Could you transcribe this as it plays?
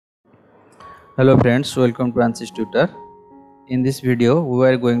Hello friends, welcome to Ansys-Tutor. In this video, we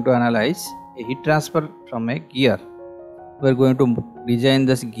are going to analyze a heat transfer from a gear. We are going to design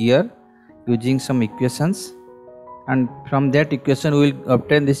this gear using some equations, and from that equation we will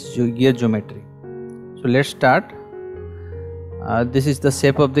obtain this gear geometry. So let's start. This is the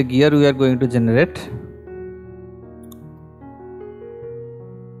shape of the gear we are going to generate.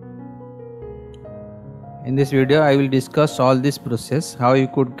 In this video, I will discuss all this process, how you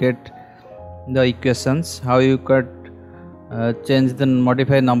could get the equations, how you could change the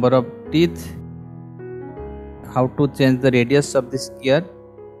modify number of teeth, how to change the radius of this gear,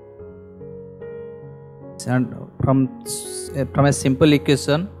 and from a simple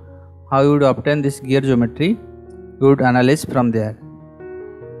equation how you would obtain this gear geometry, you would analyze from there.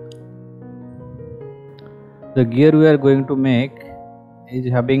 The gear we are going to make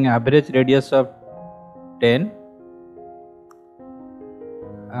is having average radius of 10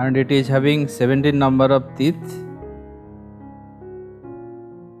 and it is having 17 number of teeth.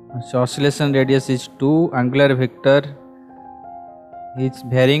 So oscillation radius is 2, angular vector is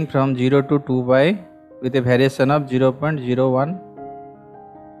varying from 0 to 2 pi with a variation of 0.01.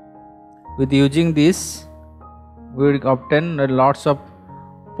 With using this, we will obtain lots of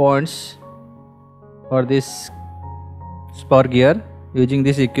points for this spur gear using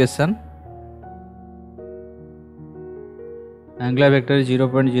this equation. Angular vector is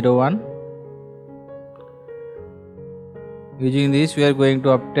 0.01. Using this, we are going to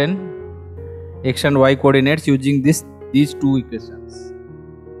obtain x and y coordinates using these two equations.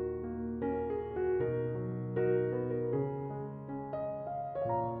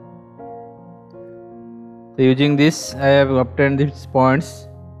 So using this, I have obtained these points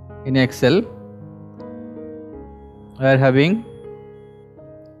in Excel. We are having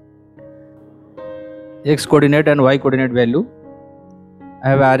x coordinate and y coordinate value. I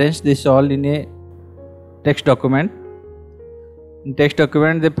have arranged this all in a text document. In text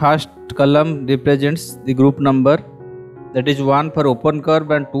document, the first column represents the group number, that is 1 for open curve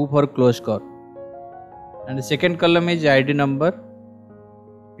and 2 for closed curve. And the second column is ID number.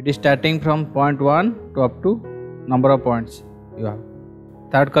 It is starting from point 1 to up to number of points you have.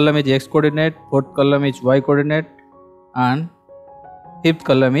 Third column is x coordinate, fourth column is y coordinate, and fifth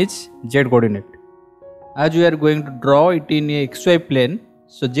column is z coordinate. As we are going to draw it in a xy plane,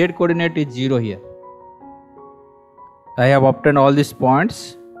 so z coordinate is 0 here. I have obtained all these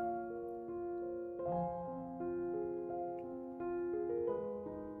points.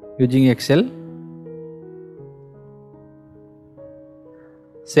 Using Excel.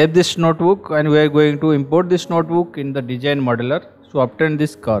 Save this notebook and we are going to import this notebook in the design modeler to obtain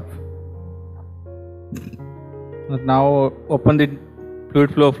this curve. Now open the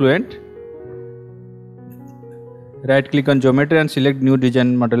Fluid Flow Fluent. Right click on geometry and select new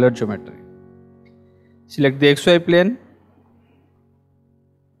design modeler geometry. Select the XY plane.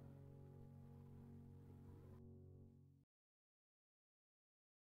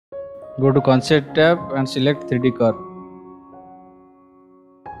 Go to concept tab and select 3D curve.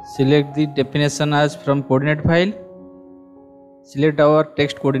 Select the definition as from coordinate file. Select our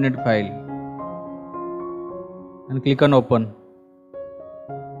text coordinate file and click on open.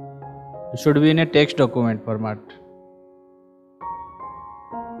 It should be in a text document format.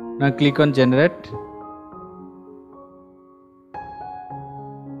 Now click on generate.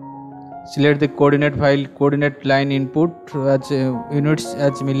 Select the coordinate file, coordinate line input as units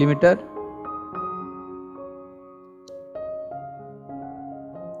as millimeter.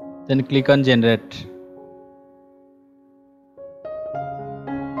 Then click on generate.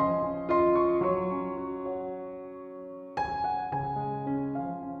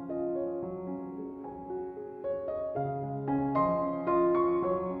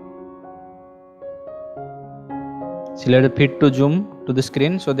 Select the fit to zoom to the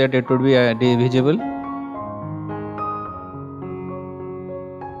screen so that it would be visible.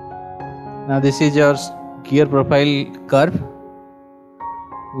 Now this is your gear profile curve.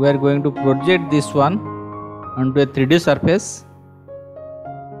 We are going to project this one onto a 3D surface.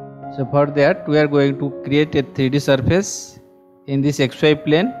 So for that we are going to create a 3D surface in this XY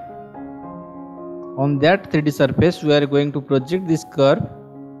plane. On that 3D surface we are going to project this curve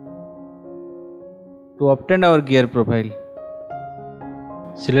to obtain our gear profile.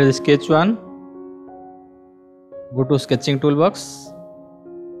 Select the sketch one. Go to sketching toolbox.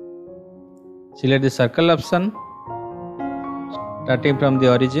 Select the circle option. Starting from the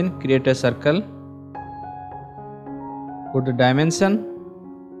origin, create a circle. Go to dimension.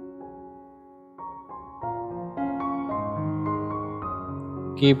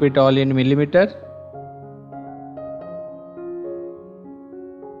 Keep it all in millimeter.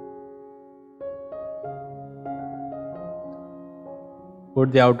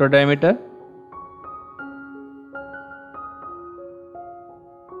 Put the outer diameter.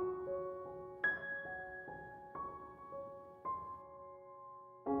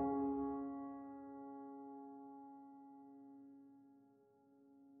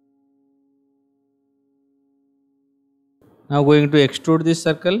 Now going to extrude this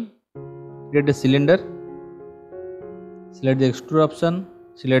circle. Create a cylinder. Select the extrude option.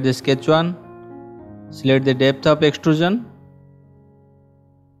 Select the sketch 1. Select the depth of extrusion.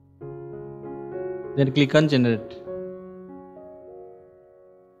 Then click on generate.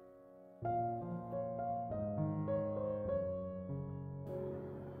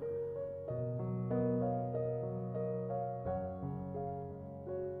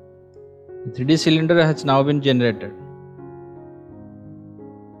 The 3D cylinder has now been generated.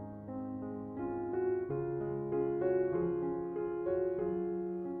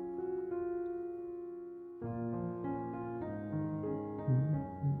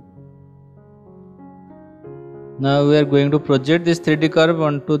 Now we are going to project this 3D curve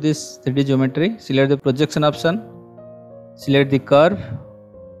onto this 3D geometry. Select the projection option. Select the curve.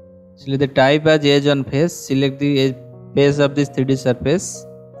 Select the type as edge on face. Select the face of this 3D surface,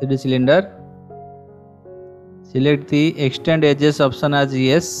 3D cylinder. Select the extend edges option as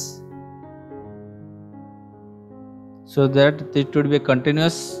yes, so that it would be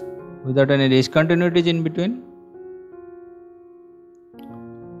continuous without any discontinuities in between.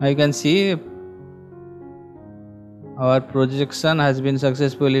 Now you can see our projection has been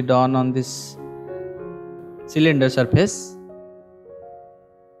successfully done on this cylinder surface.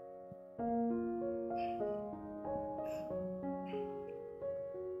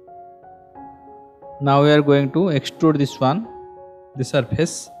 Now we are going to extrude this one, the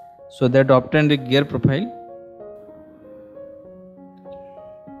surface, so that obtain the gear profile.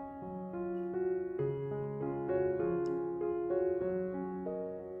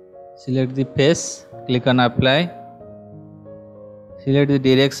 Select the face, click on apply. Select the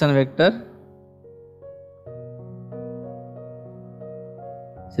direction vector.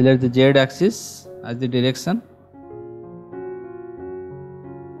 Select the Z axis as the direction.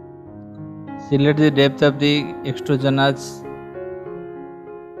 Select the depth of the extrusion as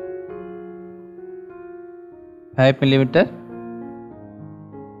 5 mm.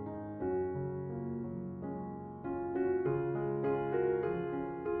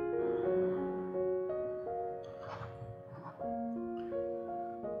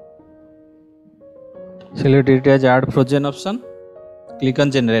 Select it as add frozen option. Click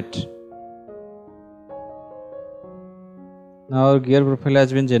on generate. Now our gear profile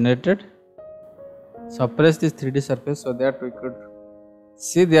has been generated. Suppress this 3D surface so that we could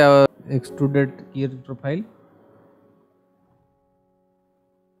see the extruded gear profile.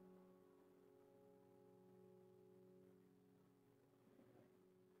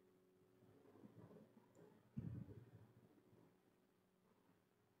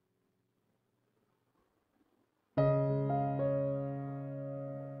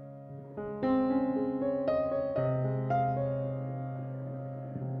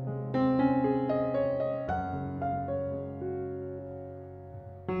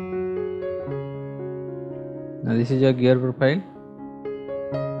 Now this is your gear profile.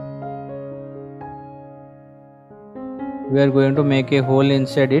 We are going to make a hole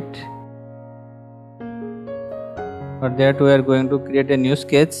inside it. For that we are going to create a new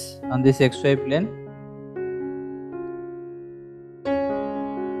sketch on this XY plane.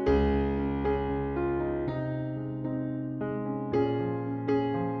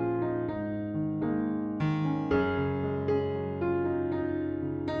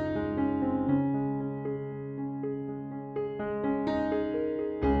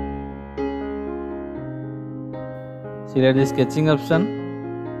 Select the sketching option,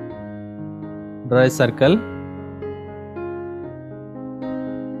 draw a circle,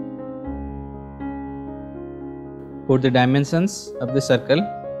 put the dimensions of the circle,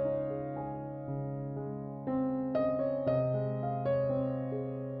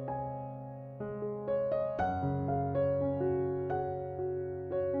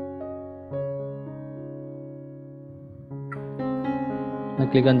 now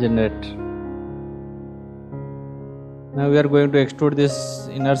click on generate. Now we are going to extrude this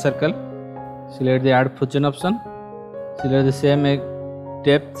inner circle. Select the add frozen option. Select the same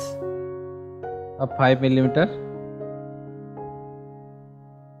depth of 5 mm.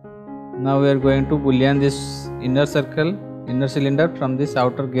 Now we are going to boolean this inner circle, inner cylinder from this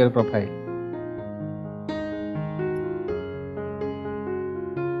outer gear profile.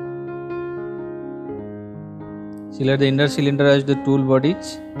 Select the inner cylinder as the tool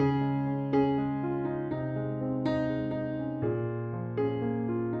bodies.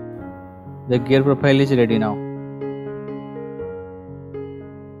 The gear profile is ready now.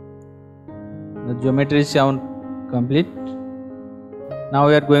 The geometry is shown complete. Now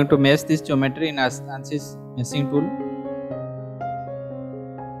we are going to mesh this geometry in ANSYS meshing tool.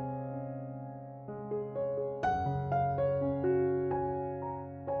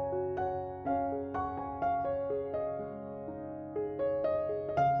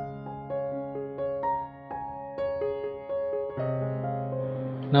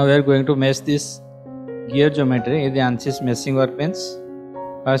 Now we are going to mesh this gear geometry in the ANSYS meshing workbench.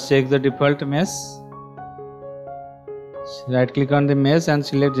 First check the default mesh. Right click on the mesh and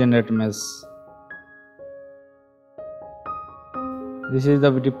select generate mesh. This is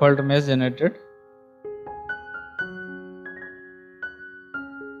the default mesh generated.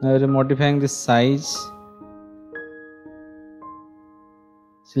 Now we are modifying the size.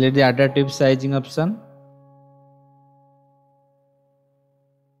 Select the adaptive sizing option.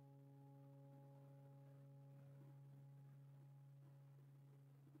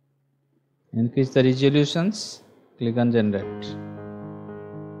 Increase the resolutions. Click on generate.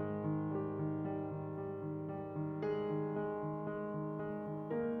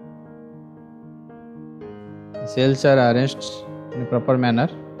 The cells are arranged in a proper manner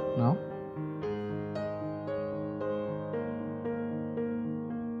now.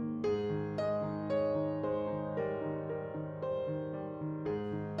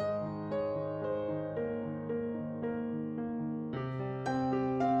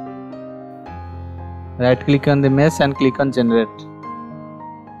 Right click on the mesh and click on generate.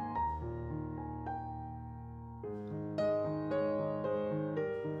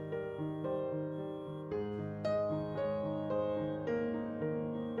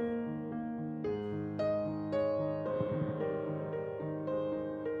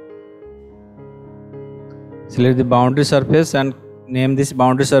 Select the boundary surface and name this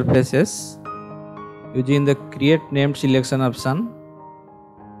boundary surfaces using the create named selection option.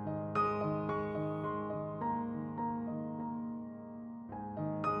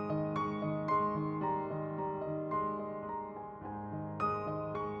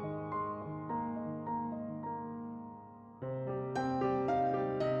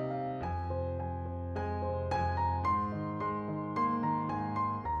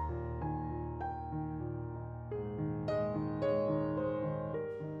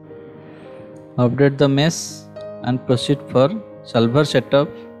 Update the mesh and proceed for solver setup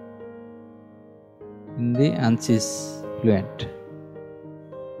in the ANSYS Fluent.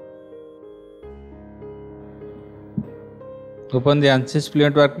 Open the ANSYS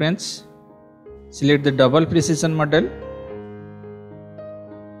Fluent workbench. Select the double precision model.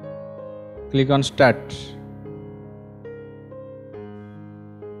 Click on Start.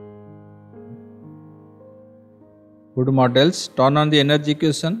 Go to Models. Turn on the energy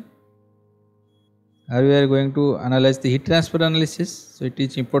equation. Here we are going to analyze the heat transfer analysis. So it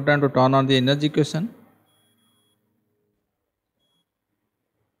is important to turn on the energy equation.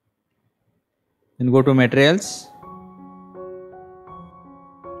 Then go to Materials.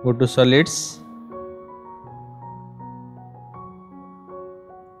 Go to Solids.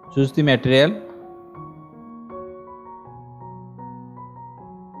 Choose the material.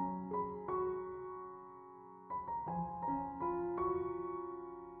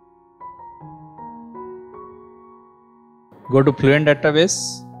 Go to Fluent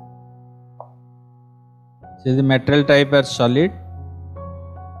database. Choose the material type as solid.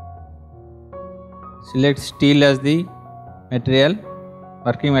 Select steel as the material,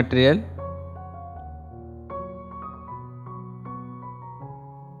 working material.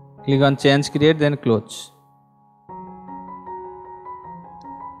 Click on Change Create, then Close.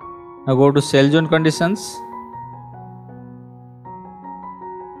 Now go to Cell Zone Conditions.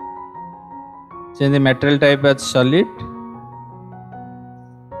 Change the material type as solid.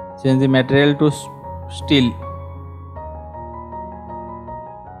 Change the material to steel.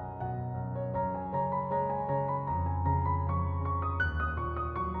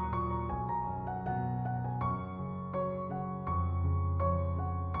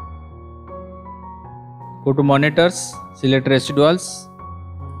 Go to Monitors, select Residuals.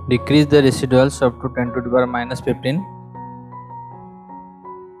 Decrease the residuals up to 10 to the power minus 15.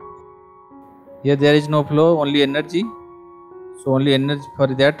 Here there is no flow, only energy. So only energy, for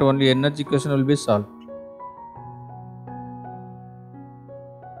that only energy equation will be solved.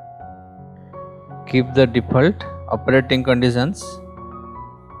 Keep the default operating conditions.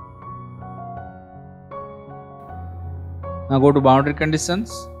 Now go to boundary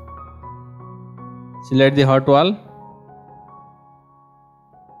conditions. Select the hot wall.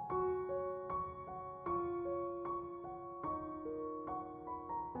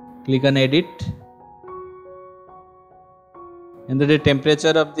 Click on edit. Enter the temperature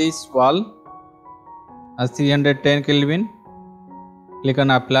of this wall as 310 Kelvin. Click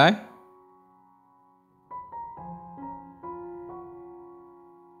on apply.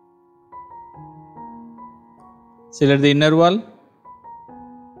 Select the inner wall.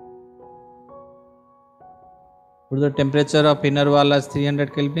 Put the temperature of inner wall as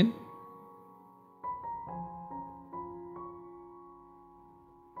 300 Kelvin.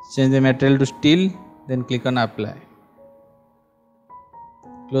 Change the material to steel, then click on apply.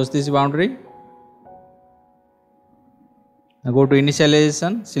 Close this boundary. Now go to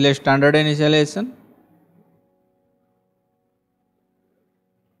initialization, select standard initialization.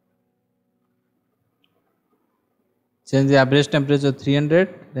 Change the average temperature to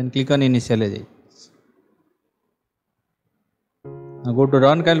 300, then click on initialize. Now go to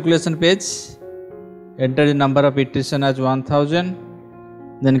run calculation page, enter the number of iteration as 1000,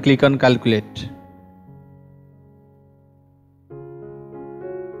 then click on calculate.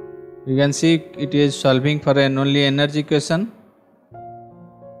 You can see it is solving for an only energy equation.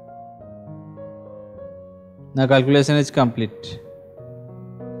 Now calculation is complete.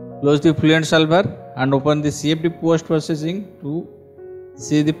 Close the Fluent solver and open the CFD Post Processing to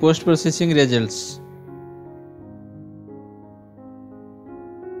see the post processing results.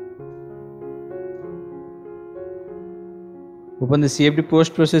 Open the CFD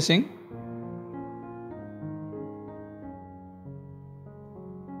Post Processing.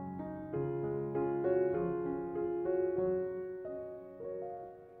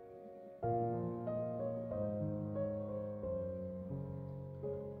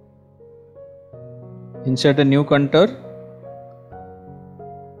 Insert a new contour.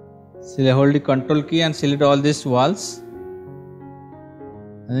 Hold the control key and select all these walls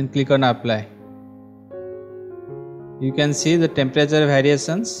and then click on apply. You can see the temperature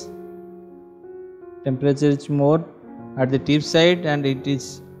variations. Temperature is more at the tip side and it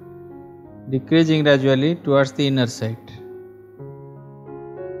is decreasing gradually towards the inner side.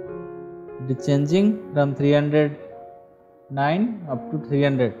 It is changing from 309 up to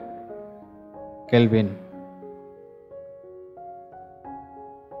 300 Kelvin.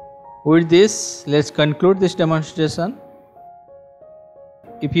 With this, let's conclude this demonstration.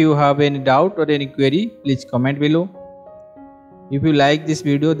 If you have any doubt or any query, please comment below. If you like this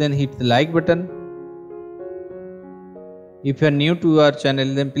video, then hit the like button. If you are new to our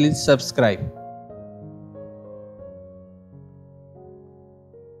channel, then please subscribe.